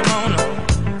 why you wanna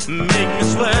make me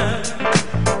sweat?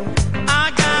 I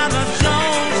got a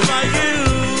Jones for you.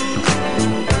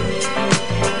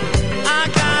 I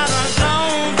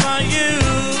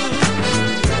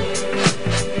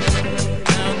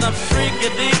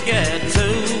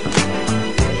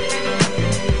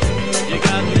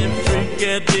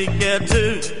get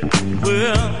to.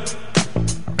 Well,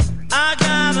 I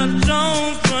got a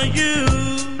Jones for you.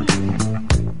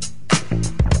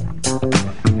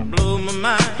 Blow my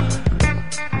mind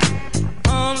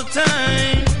all the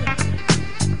time.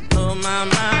 Blow my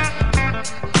mind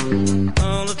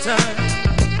all the time.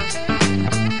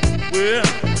 Well,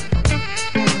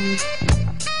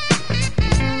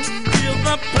 feel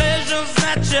the pleasures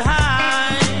that you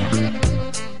hide.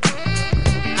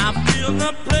 I feel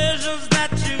the pleasures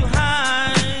that you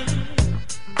hide.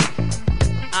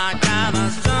 I got a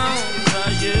song for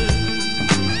you.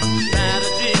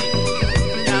 Strategy,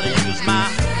 gotta use my.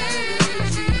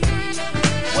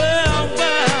 Well,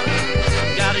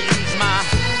 gotta use my.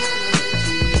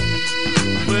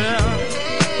 Well,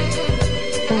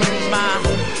 use my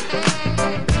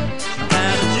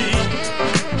strategy.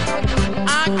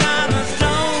 I got a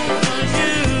song for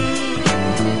you.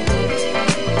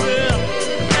 Well,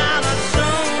 got a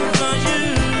song for you.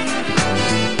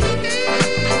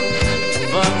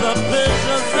 For the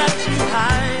pleasures that you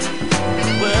hide.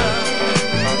 Well,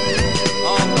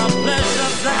 all the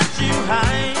pleasures that you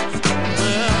hide.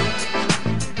 Well,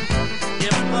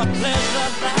 if the pleasure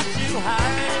that you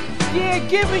hide. Yeah,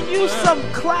 giving you some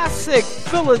classic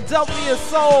Philadelphia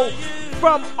soul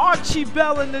from Archie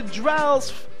Bell and the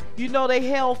Drells. You know they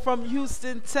hail from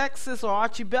Houston, Texas, or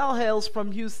Archie Bell hails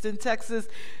from Houston, Texas.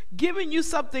 Giving you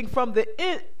something from the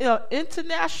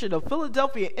international,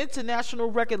 Philadelphia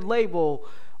International record label,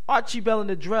 Archie Bell and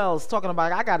the Drells, talking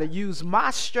about I gotta use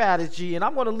my strategy, and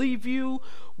I'm gonna leave you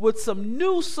with some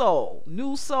new soul.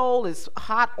 New soul is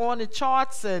hot on the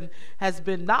charts and has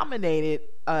been nominated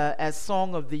as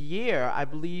Song of the Year, I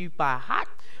believe, by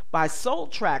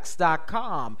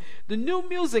Soultracks.com. The new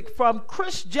music from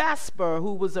Chris Jasper,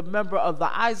 who was a member of the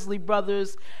Isley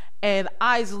Brothers, and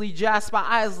Jasper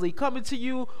Isley, coming to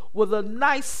you with a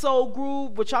nice soul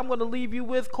groove, which I'm going to leave you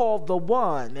with, called The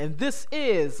One. And this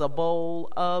is A Bowl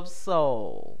of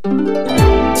Soul. You're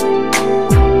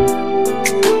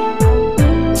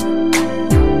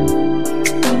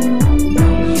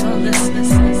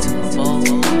listening to A Bowl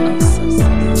of Soul.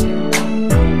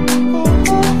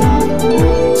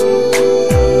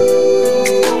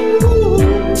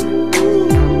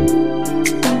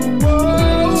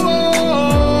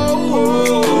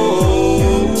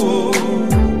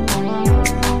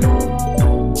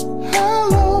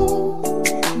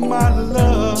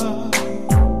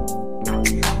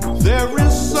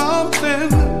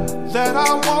 That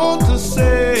I want to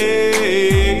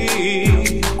say,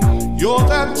 you're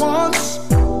that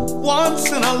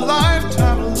once in a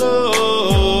lifetime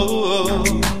love,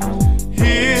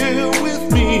 here with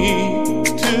me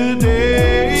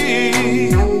today.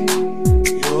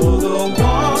 You're the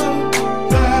one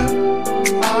that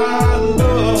I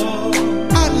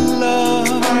love.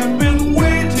 I've been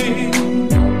waiting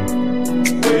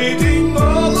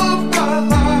all of my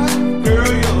life, girl.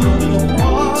 You're the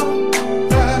one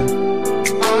that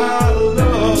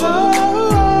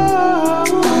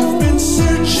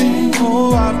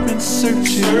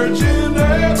searching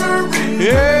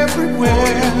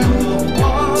everywhere. The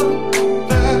one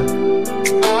that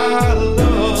I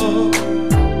love,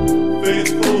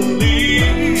 faithfully,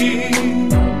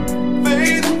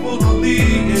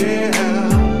 yeah.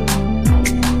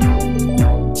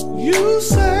 You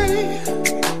say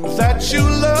that you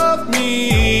love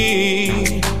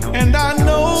me, and I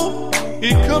know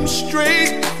it comes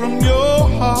straight from your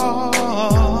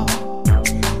heart.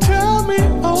 Tell me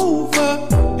over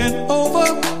and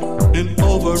over and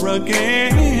over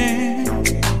again,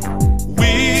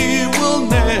 we will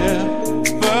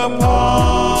never part.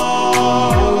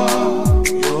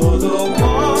 You're the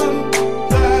one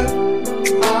that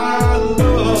I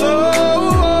love.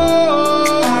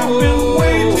 I've been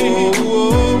waiting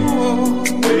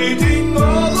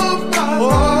all of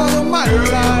my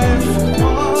life. The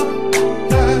one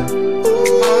that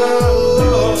I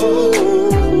love.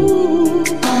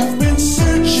 I've been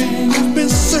searching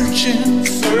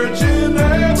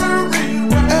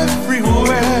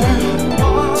everywhere. The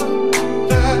one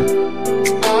that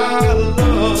I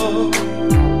love.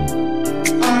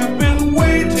 I've been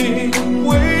waiting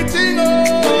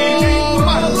all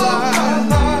my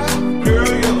life. Girl,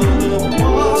 you're the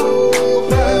one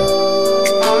that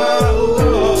I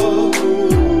love.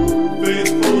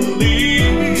 Faithfully,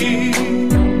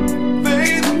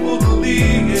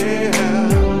 yeah.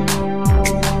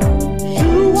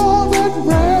 You are that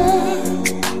rare,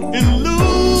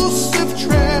 elusive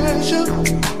treasure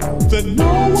that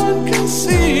no one can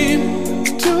seem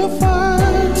to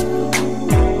find.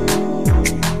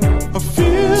 I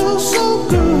feel so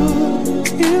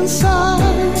good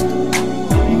inside,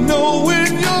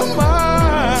 knowing you're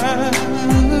mine.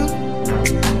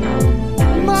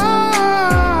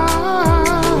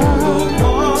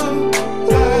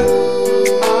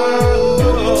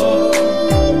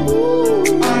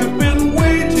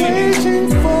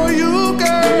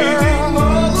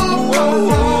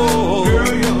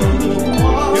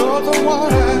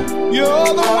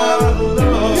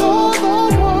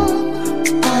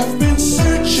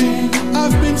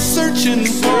 searching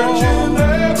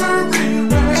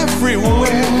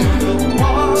everywhere. The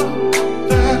one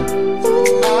that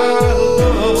I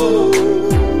love.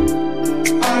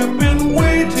 I've been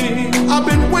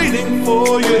waiting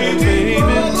for you, baby.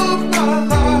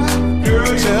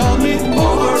 Girl, tell me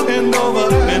over and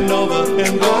over and over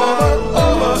and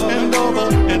over and over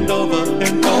and over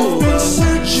and over. I've been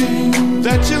searching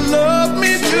that you love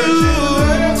me too.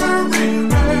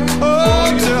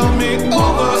 Oh, tell me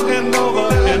over and over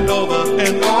and over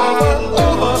and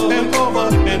over and over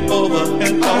and over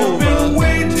and over. I've been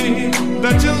waiting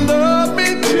that you love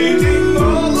me too.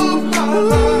 All of my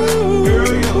life, girl,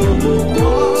 you're the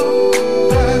one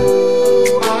that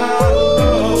I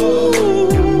love.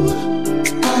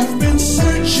 I've been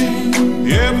searching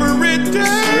every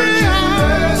day.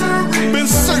 I've been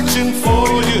searching for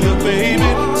you, baby.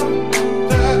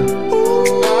 That I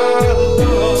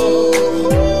love.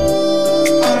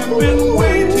 I've been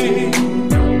waiting.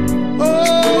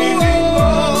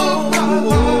 Oh,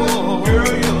 girl,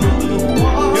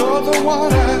 you're the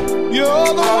one.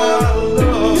 You're the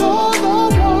one. You're the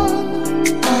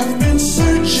one. I've been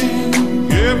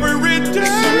searching every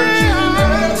day.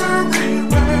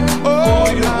 Oh,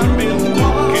 I've been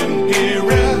looking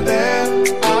here and there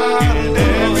and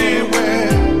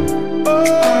everywhere.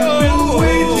 Oh, I've been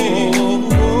waiting.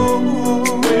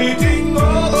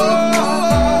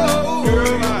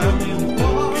 Girl, I've been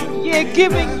looking. Yeah,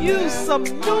 giving you some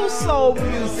new soul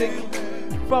music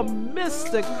from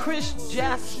Mr. Chris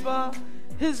Jasper.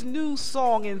 His new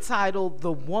song entitled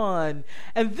The One.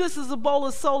 And this is a bowl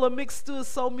of soul, a mixed stew of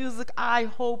soul music. I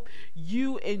hope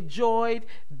you enjoyed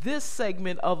this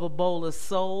segment of A Bowl of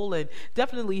Soul. And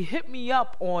definitely hit me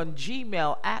up on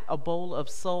Gmail at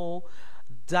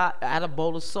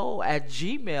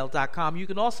abowlofsoul@gmail.com. You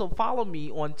can also follow me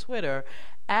on Twitter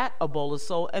at A Bowl of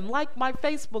Soul, and like my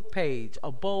Facebook page,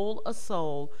 A Bowl of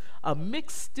Soul, a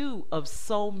mixed stew of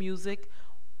soul music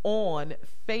on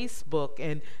Facebook.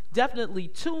 And definitely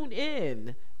tune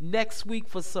in next week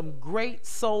for some great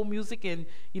soul music. And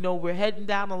we're heading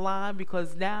down the line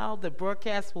because now the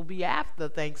broadcast will be after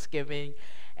Thanksgiving,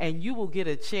 and you will get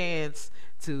a chance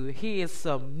to hear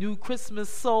some new Christmas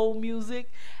soul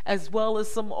music as well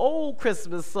as some old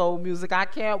Christmas soul music. I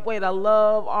can't wait. I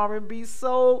love R&B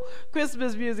soul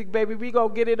Christmas music, baby. We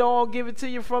gonna get it on, give it to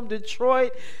you from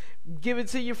Detroit, give it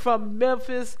to you from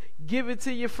Memphis, give it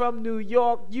to you from New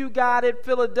York. You got it,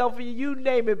 Philadelphia, you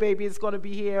name it, baby. It's going to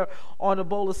be here on A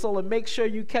Bowl of Soul. And make sure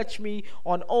you catch me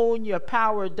on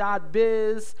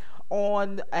ownyourpower.biz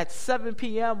at 7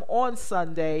 p.m. on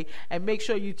Sunday. And make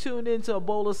sure you tune into A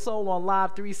Bowl of Soul on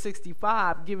Live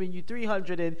 365, giving you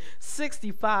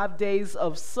 365 days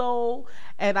of soul.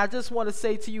 And I just want to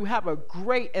say to you, have a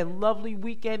great and lovely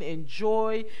weekend.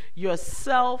 Enjoy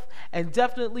yourself, and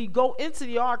definitely go into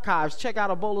the archives. Check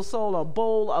out A Bowl of Soul on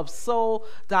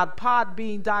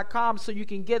bowlofsoul.podbean.com so you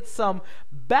can get some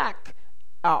back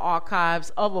archives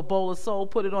of A Bowl of Soul.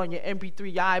 Put it on your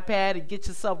MP3 iPad and get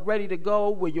yourself ready to go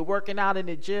when you're working out in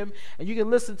the gym, and you can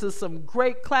listen to some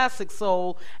great classic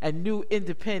soul and new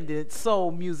independent soul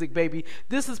music, baby.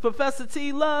 This is Professor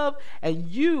T Love, and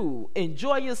you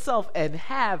enjoy yourself and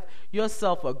have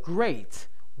yourself a great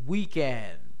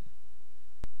weekend.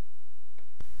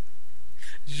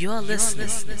 You're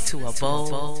listening to A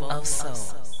Bowl of Soul.